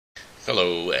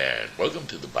Hello and welcome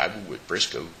to the Bible with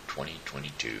Briscoe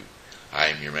 2022. I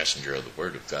am your messenger of the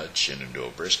Word of God,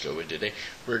 Shenandoah Briscoe, and today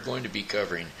we're going to be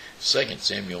covering 2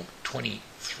 Samuel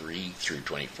 23 through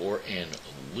 24 and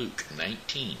Luke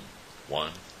 19,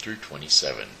 1 through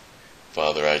 27.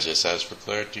 Father, I just ask for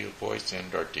clarity of voice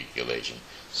and articulation,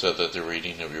 so that the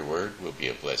reading of your word will be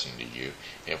a blessing to you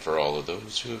and for all of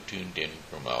those who have tuned in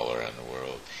from all around the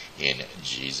world. In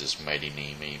Jesus' mighty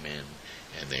name, amen.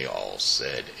 And they all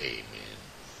said amen.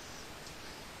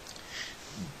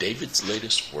 David's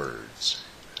latest words.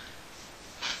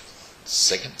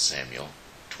 2 Samuel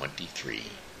 23.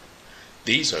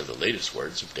 These are the latest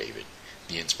words of David,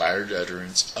 the inspired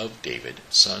utterance of David,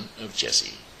 son of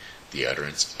Jesse, the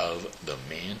utterance of the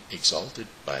man exalted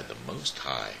by the Most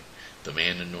High, the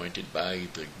man anointed by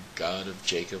the God of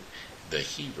Jacob, the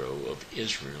hero of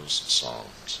Israel's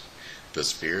songs. The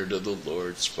Spirit of the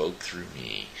Lord spoke through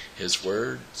me. His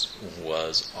word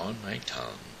was on my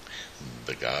tongue.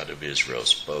 The God of Israel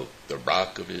spoke. The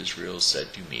Rock of Israel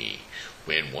said to me,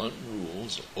 when one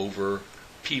rules over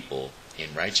people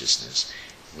in righteousness,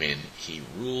 when he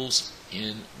rules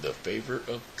in the favor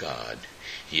of God,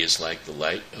 he is like the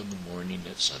light of the morning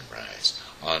at sunrise,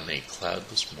 on a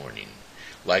cloudless morning,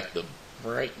 like the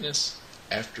brightness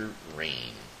after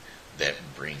rain that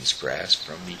brings grass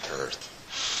from the earth.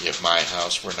 If my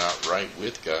house were not right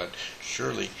with God,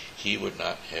 surely he would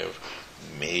not have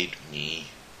made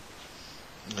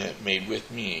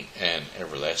with me an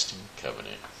everlasting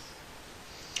covenant,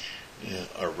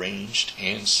 arranged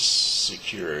and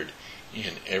secured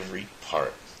in every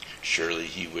part. Surely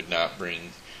he would not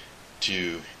bring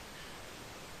to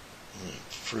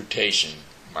fruition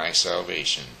my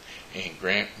salvation and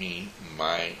grant me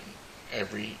my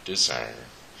every desire.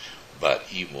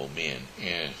 But evil men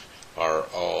are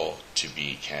all to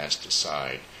be cast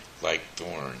aside like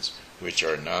thorns, which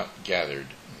are not gathered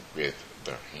with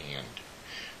the hand.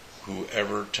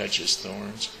 Whoever touches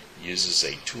thorns uses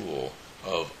a tool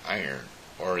of iron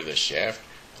or the shaft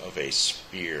of a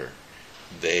spear.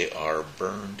 They are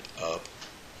burned up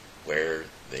where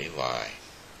they lie.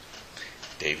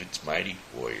 David's mighty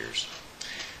warriors.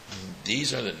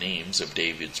 These are the names of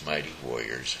David's mighty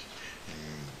warriors.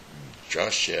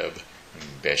 Josheb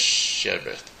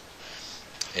Beshebeth,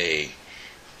 a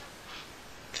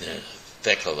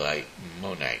Thechelite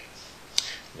Monite,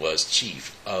 was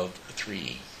chief of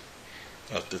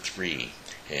the three,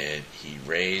 and he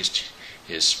raised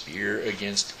his spear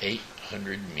against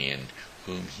 800 men,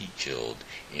 whom he killed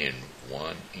in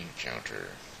one encounter.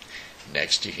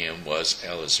 Next to him was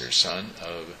Eleazar, son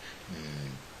of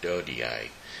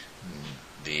Dodai,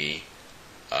 the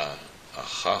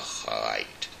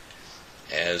Ahahite.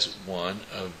 As one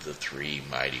of the three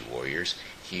mighty warriors,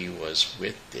 he was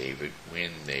with David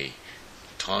when they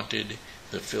taunted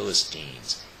the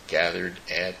Philistines, gathered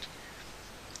at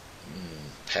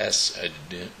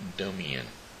Pas-Adomian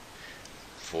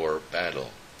for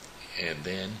battle, and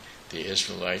then the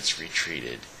Israelites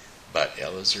retreated. But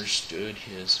Eleazar stood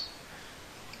his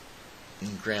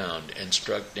ground and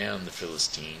struck down the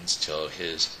Philistines till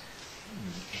his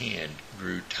hand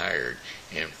grew tired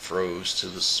and froze to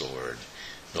the sword.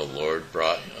 The Lord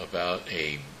brought about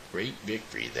a great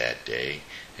victory that day,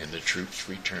 and the troops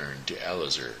returned to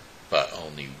Eleazar, but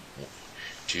only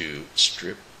to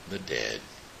strip the dead.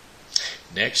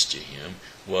 Next to him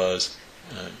was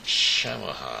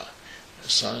Shammah,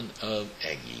 son of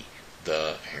Agi,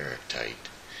 the Haritite.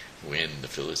 When the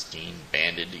Philistines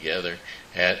banded together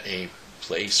at a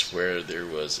place where there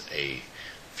was a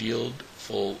field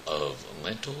full of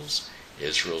lentils,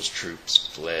 Israel's troops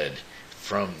fled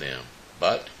from them.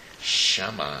 But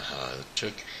Shammah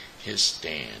took his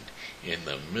stand in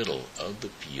the middle of the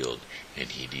field, and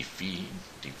he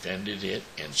defended it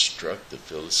and struck the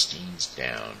Philistines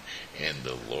down, and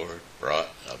the Lord brought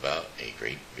about a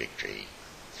great victory.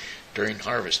 During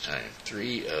harvest time,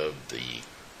 3 of the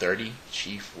 30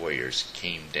 chief warriors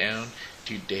came down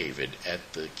to David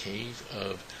at the cave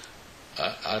of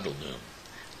Adullam,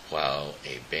 while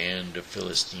a band of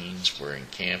Philistines were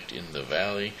encamped in the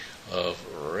valley of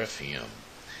Rephaim.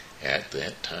 At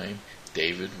that time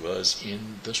David was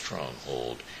in the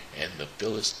stronghold, and the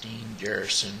Philistine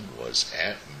garrison was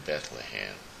at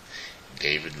Bethlehem.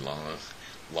 David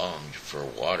longed for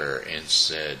water and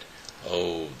said,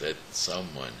 "Oh, that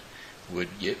someone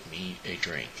would get me a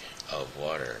drink of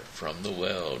water from the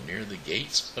well near the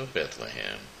gates of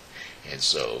Bethlehem." And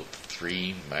so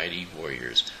 3 mighty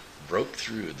warriors broke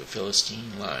through the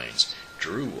Philistine lines,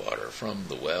 drew water from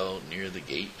the well near the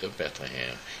gate of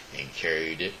Bethlehem, and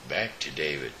carried it back to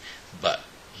David. But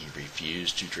he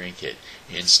refused to drink it.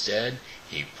 Instead,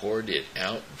 he poured it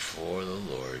out before the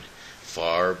Lord.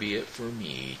 Far be it for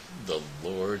me, the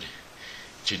Lord,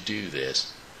 to do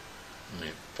this.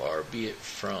 Far be it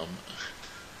from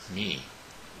me,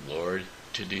 Lord,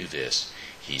 to do this,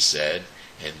 he said.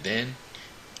 And then,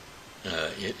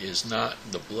 it is not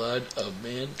the blood of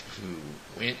men who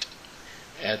went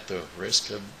at the risk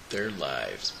of their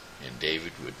lives, and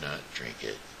David would not drink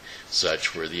it.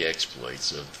 Such were the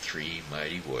exploits of 3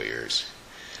 mighty warriors.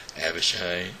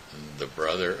 Abishai, the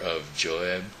brother of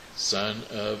Joab, son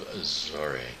of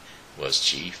Zeruiah, was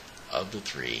chief of the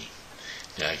 3.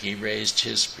 Now he raised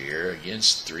his spear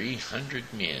against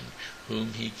 300 men,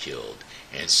 whom he killed,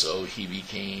 and so he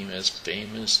became as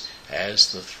famous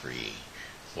as the 3.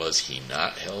 Was he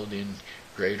not held in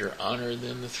greater honor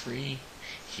than the 3?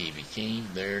 He became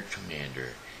their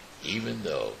commander, even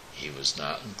though he was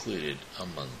not included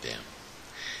among them.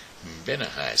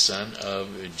 Benaiah, son of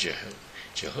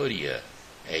Jehoiada,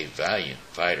 a valiant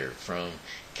fighter from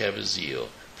Kabzeel,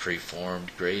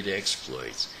 performed great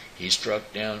exploits. He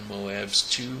struck down Moab's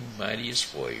 2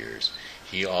 mightiest warriors.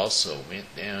 He also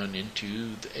went down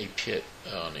into a pit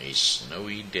on a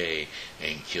snowy day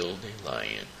and killed a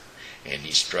lion. And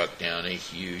he struck down a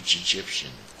huge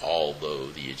Egyptian, although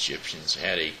the Egyptians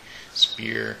had a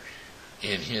spear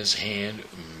in his hand.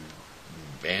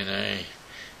 Benaiah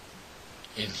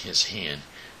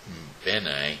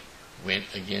went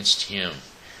against him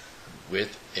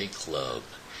with a club.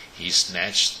 He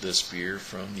snatched the spear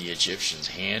from the Egyptian's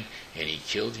hand, and he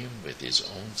killed him with his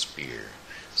own spear.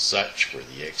 Such were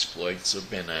the exploits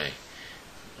of Benaiah,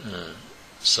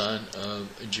 son of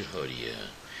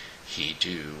Jehoiada. He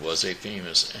too was as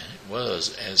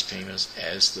famous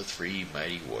as the 3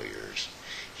 mighty warriors.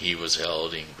 He was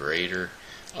held in greater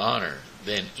honor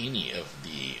than any of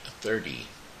the 30,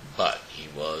 but he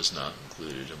was not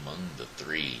included among the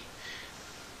 3.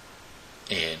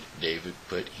 And David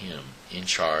put him in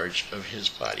charge of his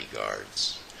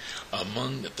bodyguards.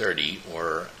 Among the 30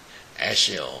 were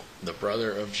Asahel, the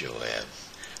brother of Joab,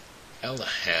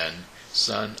 Elihan,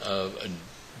 son of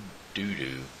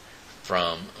Dudu,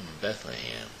 from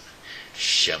Bethlehem,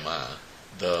 Shema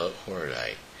the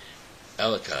Horadite,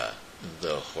 Elikah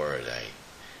the Horadite,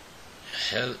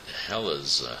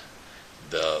 Helazah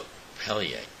the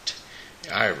Peleite,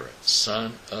 Ira,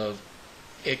 son of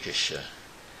Ikashah,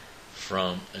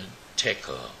 from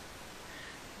Tekoa,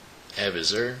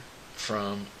 Abiezer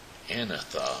from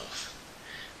Anathoth,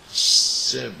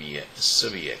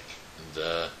 Sibiak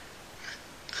the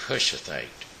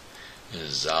Cushathite,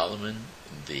 Solomon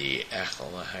the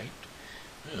Achalahite,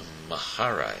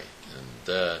 Maharai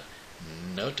the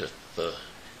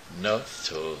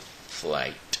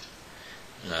Nothothite,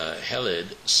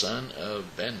 Helid, son of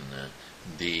Benna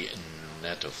the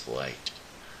Netophilite,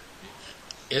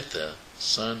 Itha,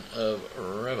 son of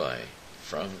Rebai,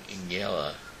 from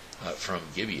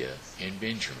Gibeah in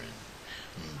Benjamin,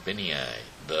 Benai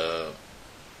the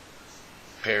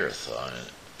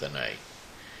Parathonite,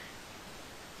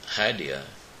 Hadiah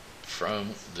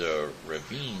from the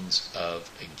ravines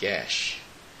of Gash,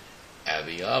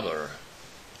 Abialban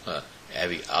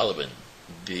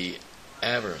the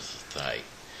Abrathite,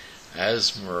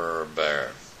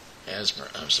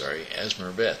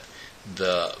 Asmarbeth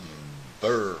the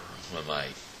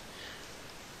Burhamite,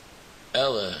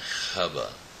 Elihaba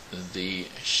the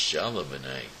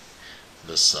Shalabonite,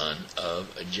 the son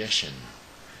of Jeshan,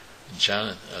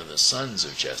 the sons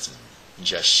of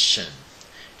Jeshan,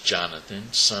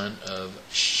 Jonathan, son of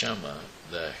Shema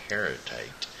the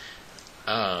Haratite,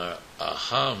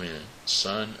 Ahaman,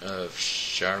 son of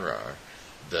Sharar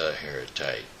the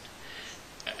Haratite,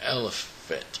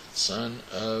 Eliphet, son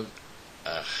of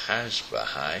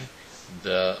Ahashbahai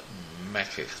the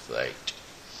Machathite,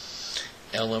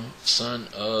 Elam, son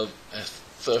of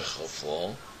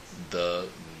Ahithophel the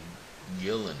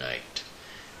Gilonite,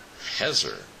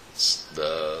 Hezer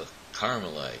the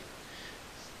Carmelite,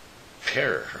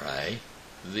 Perai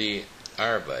the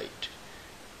Arbite,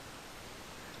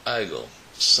 Igal,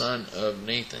 son of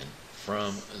Nathan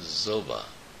from Zobah,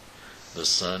 the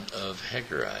son of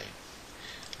Haggai,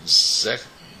 Zelek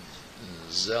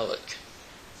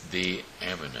the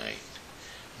Ammonite,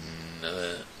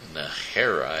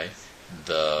 Naharai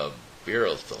the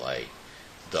Beerothite,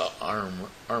 the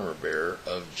armor-bearer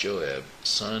of Joab,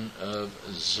 son of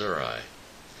Zeruiah,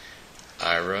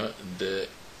 Ira the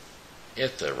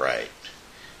Itharite,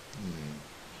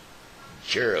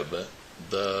 Jerub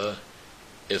the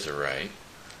Itharite,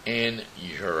 and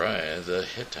Uriah the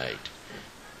Hittite.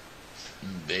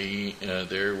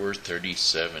 There were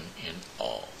 37 in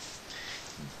all.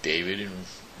 David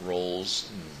enrolls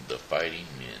the fighting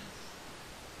men.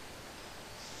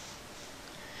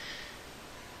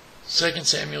 2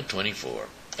 Samuel 24.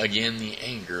 Again the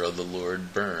anger of the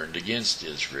Lord burned against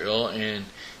Israel, and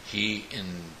he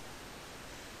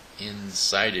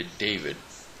incited David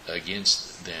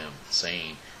against them,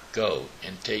 saying, Go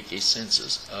and take a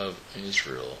census of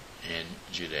Israel and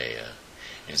Judea.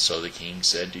 And so the king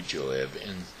said to Joab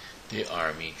and the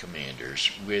army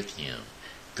commanders with him,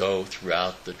 Go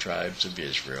throughout the tribes of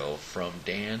Israel from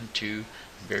Dan to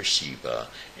Beersheba,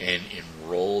 and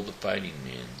enroll the fighting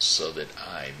men, so that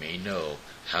I may know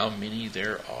how many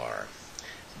there are.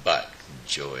 But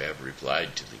Joab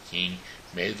replied to the king,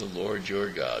 May the Lord your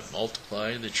God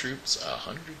multiply the troops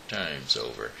 100 times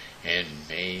over, and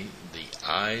may the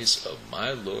eyes of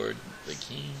my lord the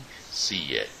king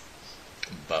see it.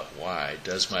 But why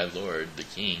does my lord the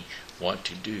king want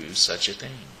to do such a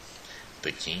thing?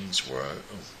 The king's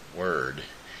word,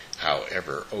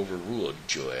 however, overruled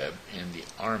Joab and the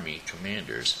army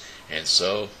commanders, and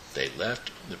so they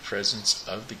left the presence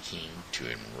of the king to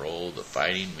enroll the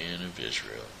fighting men of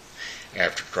Israel.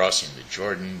 After crossing the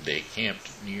Jordan, they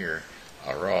camped near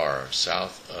Arar,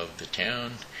 south of the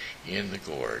town in the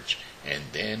gorge,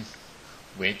 and then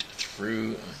went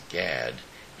through Gad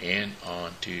and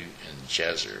on to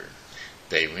Jazer.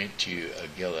 They went to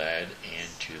Gilad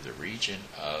and to the region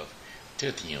of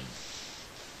Tithim,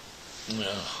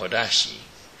 Hodashi,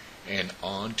 and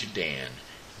on to Dan,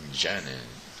 Janan,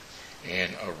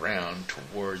 and around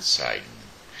towards Sidon.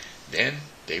 Then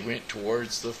they went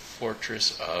towards the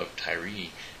fortress of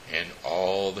Tyre and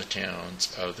all the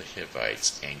towns of the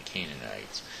Hivites and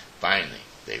Canaanites. Finally,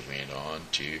 they went on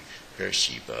to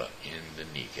Beersheba in the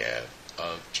Negev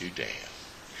of Judea.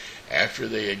 After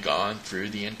they had gone through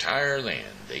the entire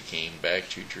land, they came back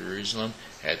to Jerusalem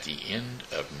at the end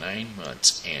of 9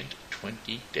 months and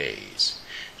 20 days.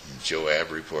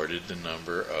 Joab reported the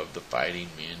number of the fighting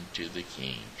men to the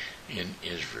king in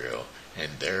Israel,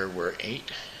 and there were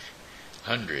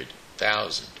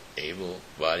 800,000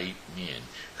 able-bodied men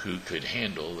who could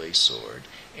handle a sword,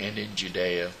 and in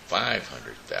Judea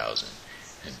 500,000.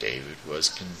 And David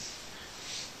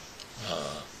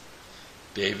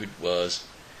was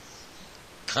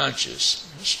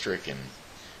conscience-stricken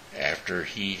after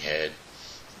he had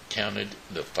counted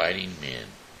the fighting men,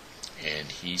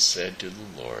 and he said to the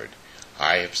Lord,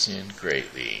 I have sinned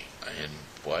greatly in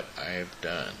what I have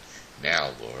done.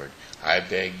 Now, Lord, I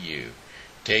beg you,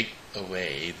 take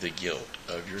away the guilt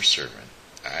of your servant.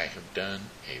 I have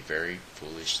done a very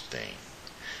foolish thing.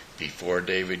 Before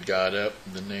David got up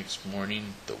the next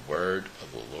morning, the word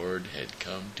of the Lord had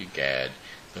come to Gad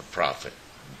the prophet,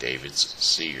 David's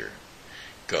seer.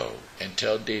 Go and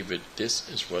tell David, this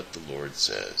is what the Lord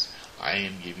says. I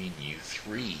am giving you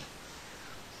 3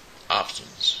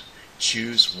 options.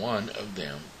 Choose one of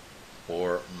them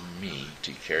for me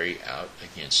to carry out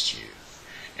against you.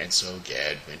 And so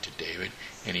Gad went to David,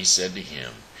 and he said to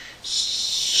him,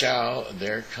 Shall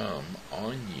there come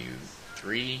on you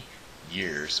 3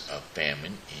 years of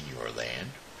famine in your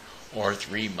land, or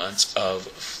 3 months of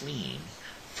fleeing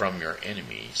from your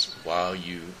enemies while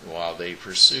they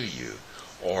pursue you,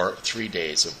 or 3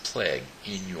 days of plague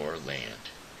in your land?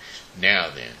 Now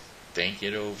then, think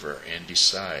it over and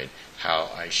decide how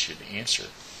I should answer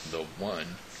the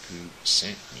one who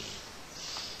sent me.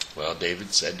 Well,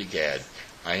 David said to Gad,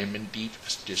 I am in deep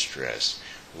distress.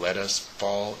 Let us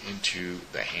fall into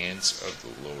the hands of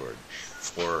the Lord,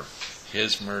 for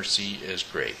his mercy is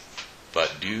great.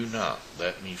 But do not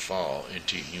let me fall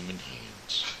into human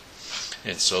hands.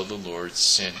 And so the Lord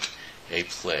sent a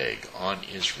plague on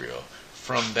Israel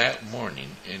from that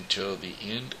morning until the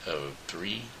end of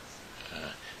 3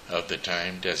 of the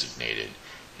time designated,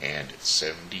 and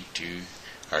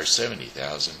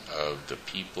 70,000 of the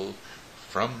people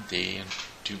from Dan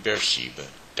to Beersheba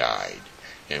died.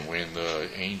 And when the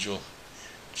angel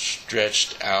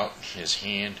stretched out his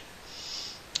hand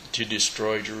to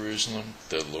destroy Jerusalem,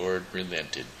 the Lord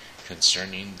relented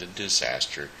concerning the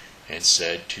disaster, and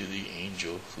said to the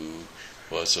angel who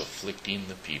was afflicting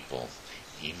the people,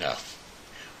 Enough,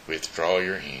 withdraw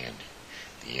your hand.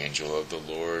 The angel of the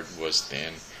Lord was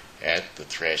then at the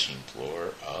threshing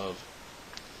floor of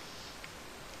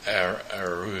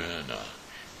Araunah,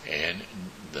 and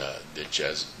the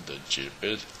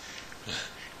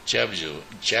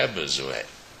Jebusite.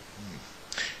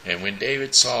 And when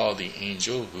David saw the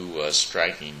angel who was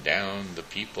striking down the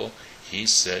people, he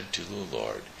said to the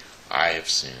Lord, I have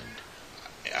sinned.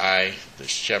 I, the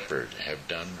shepherd, have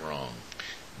done wrong.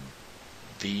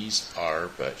 These are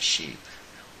but sheep.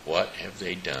 What have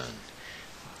they done?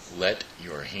 Let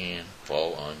your hand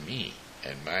fall on me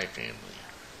and my family.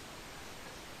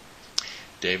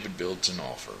 David builds an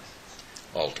altar.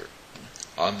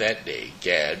 On that day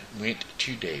Gad went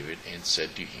to David and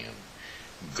said to him,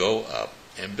 Go up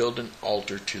and build an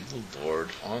altar to the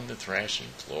Lord on the threshing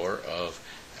floor of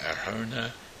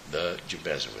Araunah the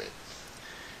Jebusite.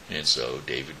 And so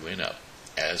David went up,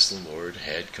 as the Lord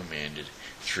had commanded,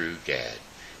 through Gad.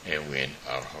 And when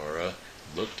Araunah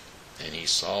looked, and he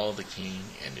saw the king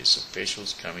and his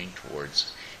officials coming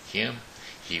towards him,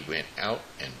 he went out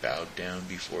and bowed down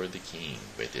before the king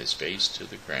with his face to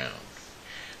the ground.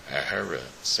 Araunah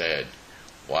said,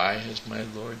 "Why has my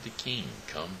lord the king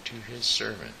come to his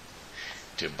servant?"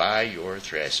 "To buy your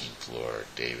threshing floor,"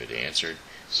 David answered,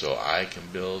 "so I can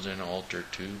build an altar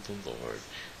to the Lord,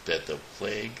 that the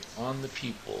plague on the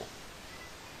people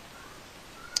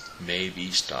may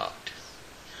be stopped."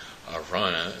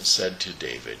 Araunah said to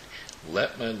David,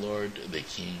 "Let my lord the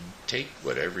king take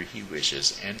whatever he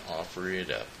wishes and offer it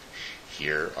up.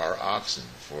 Here are oxen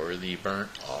for the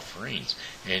burnt offerings,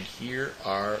 and here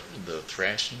are the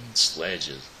threshing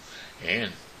sledges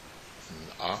and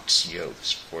ox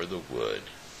yokes for the wood.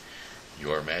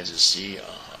 Your Majesty,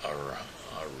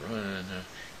 Araunah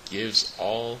gives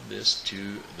all this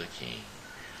to the king."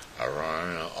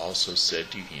 Araunah also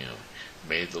said to him,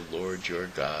 "May the Lord your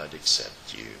God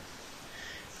accept you."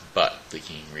 But the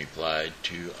king replied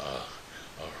to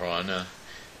Araunah,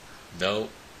 "No,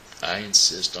 I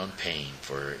insist on paying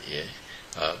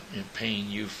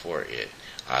you for it.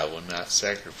 I will not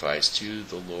sacrifice to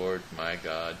the Lord my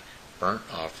God burnt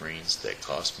offerings that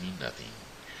cost me nothing."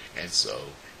 And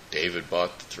so David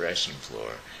bought the threshing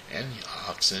floor and the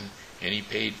oxen, and he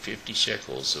paid 50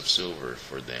 shekels of silver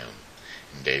for them.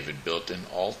 And David built an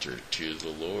altar to the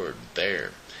Lord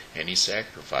there, and he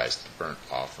sacrificed the burnt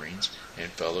offerings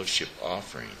and fellowship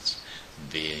offerings.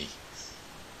 Then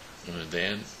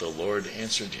the Lord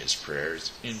answered his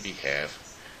prayers in behalf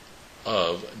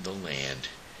of the land,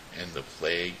 and the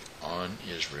plague on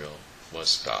Israel was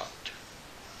stopped.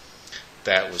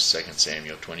 That was 2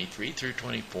 Samuel 23 through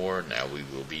 24. Now we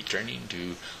will be turning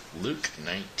to Luke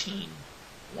 19,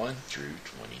 1 through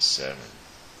 27.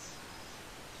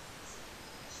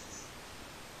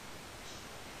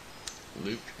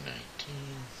 Luke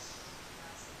 19,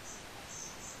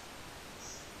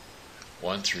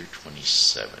 1 through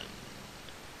 27.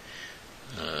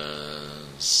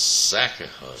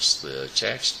 Zacchaeus, the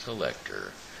tax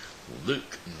collector.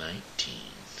 Luke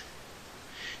 19.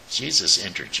 Jesus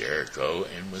entered Jericho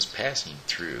and was passing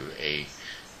through. A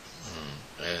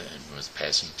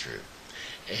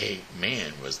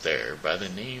man was there by the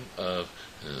name of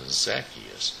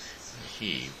Zacchaeus.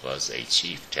 He was a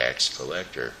chief tax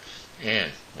collector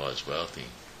and was wealthy.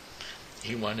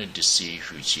 He wanted to see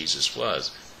who Jesus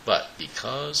was, but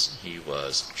because he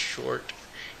was short,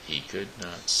 he could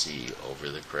not see over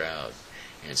the crowd.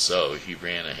 And so he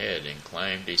ran ahead and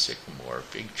climbed a sycamore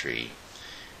fig tree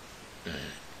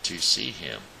to see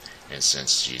him, and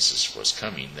since Jesus was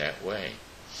coming that way.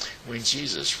 When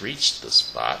Jesus reached the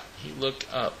spot, he looked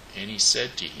up and he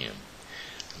said to him,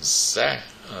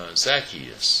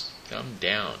 Zacchaeus, come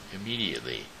down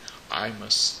immediately. I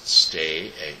must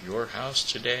stay at your house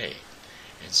today."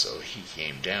 And so he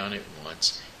came down at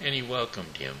once, and he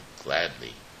welcomed him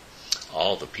gladly.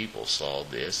 All the people saw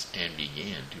this and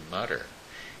began to mutter,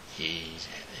 He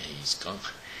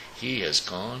has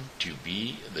gone to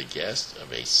be the guest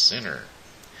of a sinner."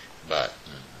 But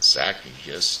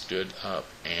Zacchaeus stood up,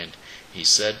 and he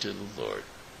said to the Lord,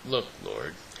 "Look,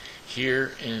 Lord,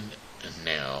 here and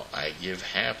now I give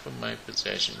half of my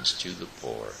possessions to the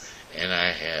poor, and if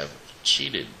I have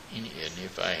cheated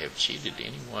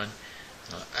anyone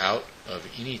out of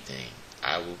anything,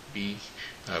 I will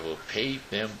pay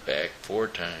them back 4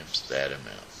 times that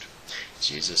amount."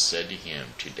 Jesus said to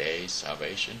him, "Today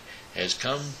salvation has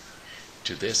come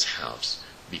to this house,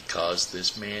 because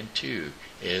this man too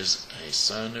is a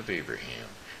son of Abraham.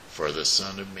 For the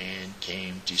Son of Man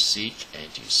came to seek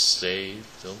and to save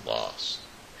the lost."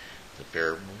 The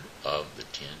parable of the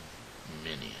 10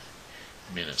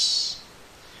 minas.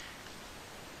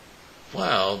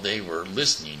 While they were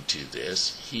listening to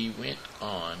this, he went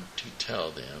on to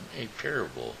tell them a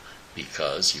parable,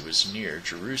 because he was near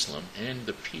Jerusalem, and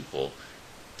the people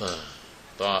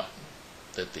thought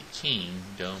that the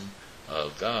kingdom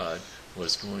of God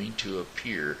was going to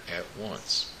appear at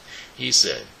once. He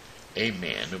said, "A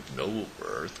man of noble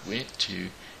birth went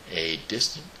to a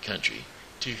distant country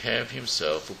to have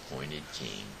himself appointed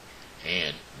king,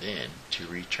 and then to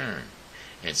return.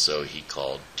 And so he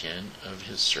called 10 of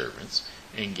his servants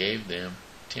and gave them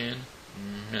 10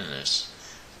 minas.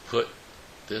 'Put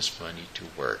this money to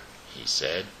work,' he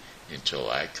said, 'until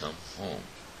I come home.'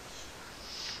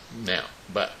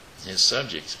 But his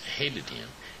subjects hated him,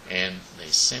 and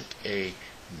they sent a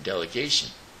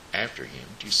delegation after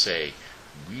him to say,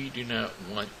 we do not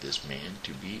want this man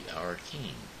to be our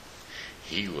king."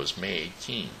 He was made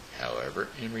king, however,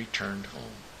 and returned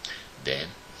home. Then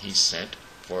he sent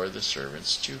for the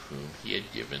servants to whom he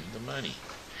had given the money,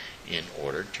 in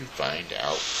order to find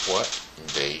out what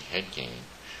they had gained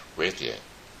with it.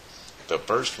 The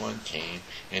first one came,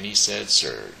 and he said,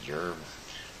 "Sir, your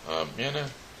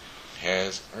mina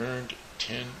has earned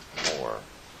 10 more.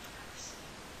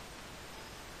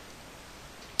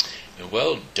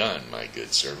 "Well done, my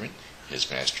good servant," his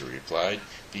master replied,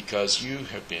 "because you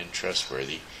have been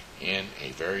trustworthy in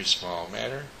a very small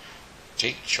matter.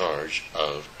 Take charge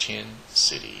of 10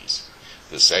 cities.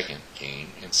 The second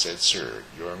came and said, "Sir,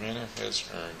 your mina has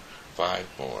earned 5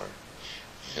 more.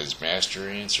 His master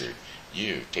answered,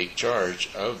 "You take charge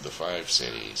of the 5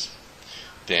 cities.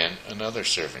 Then another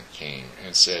servant came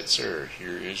and said, "Sir,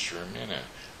 here is your mina.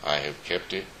 I have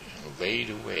kept it laid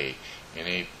away in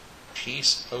a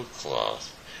piece of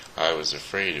cloth. I was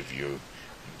afraid of you,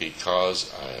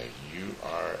 because you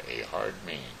are a hard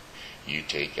man. You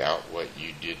take out what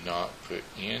you did not put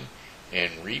in,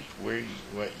 and reap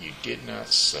what you did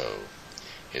not sow."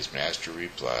 His master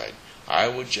replied, "I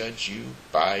will judge you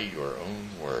by your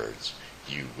own words,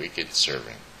 you wicked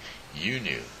servant. You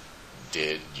knew,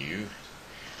 did you,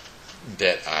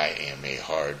 that I am a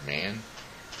hard man,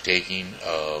 taking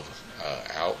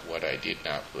out what I did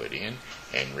not put in,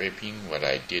 and reaping what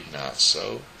I did not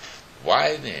sow?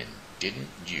 Why then didn't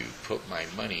you put my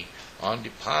money on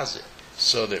deposit,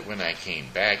 so that when I came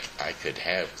back I could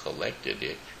have collected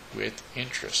it with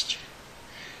interest?"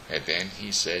 And then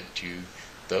he said to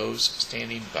those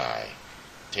standing by,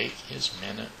 "Take his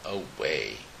mina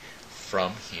away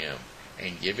from him,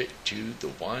 and give it to the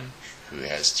one who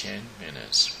has 10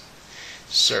 minas.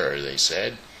 "Sir," they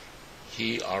said,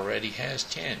 "he already has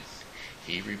 10.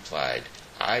 He replied,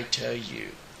 "I tell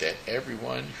you that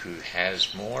everyone who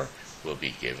has more will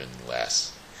be given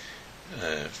less.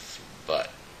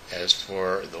 But as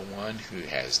for the one who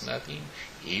has nothing,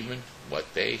 even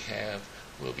what they have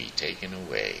will be taken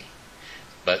away."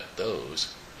 But those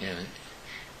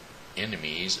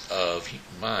enemies of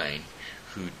mine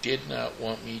who did not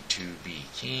want me to be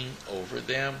king over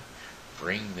them,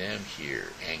 bring them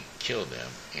here and kill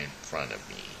them in front of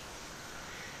me."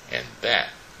 And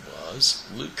that was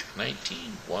Luke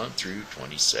 19, 1 through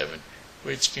 27,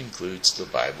 which concludes the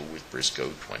Bible with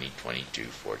Briscoe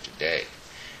 2022 for today.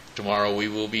 Tomorrow we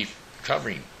will be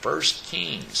covering 1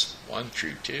 Kings 1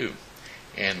 through 2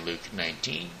 and Luke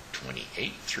 19,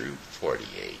 28 through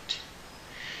 48.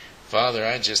 Father,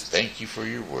 I just thank you for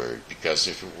your word, because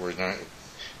if your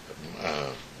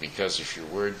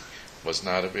word was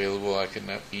not available, I could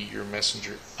not be your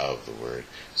messenger of the word.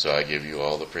 So I give you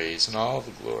all the praise and all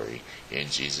the glory. In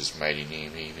Jesus' mighty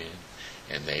name, amen.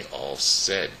 And they all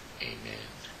said, amen.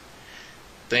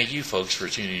 Thank you, folks, for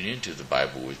tuning in to the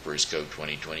Bible with Briscoe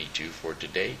 2022 for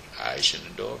today. I,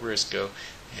 Shenandoah Briscoe,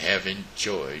 have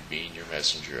enjoyed being your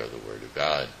messenger of the Word of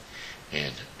God.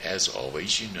 And as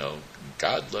always, you know,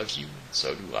 God loves you, and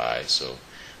so do I. So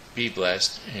be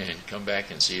blessed, and come back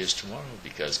and see us tomorrow,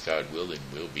 because God will and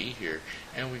will be here,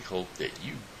 and we hope that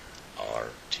you are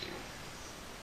too.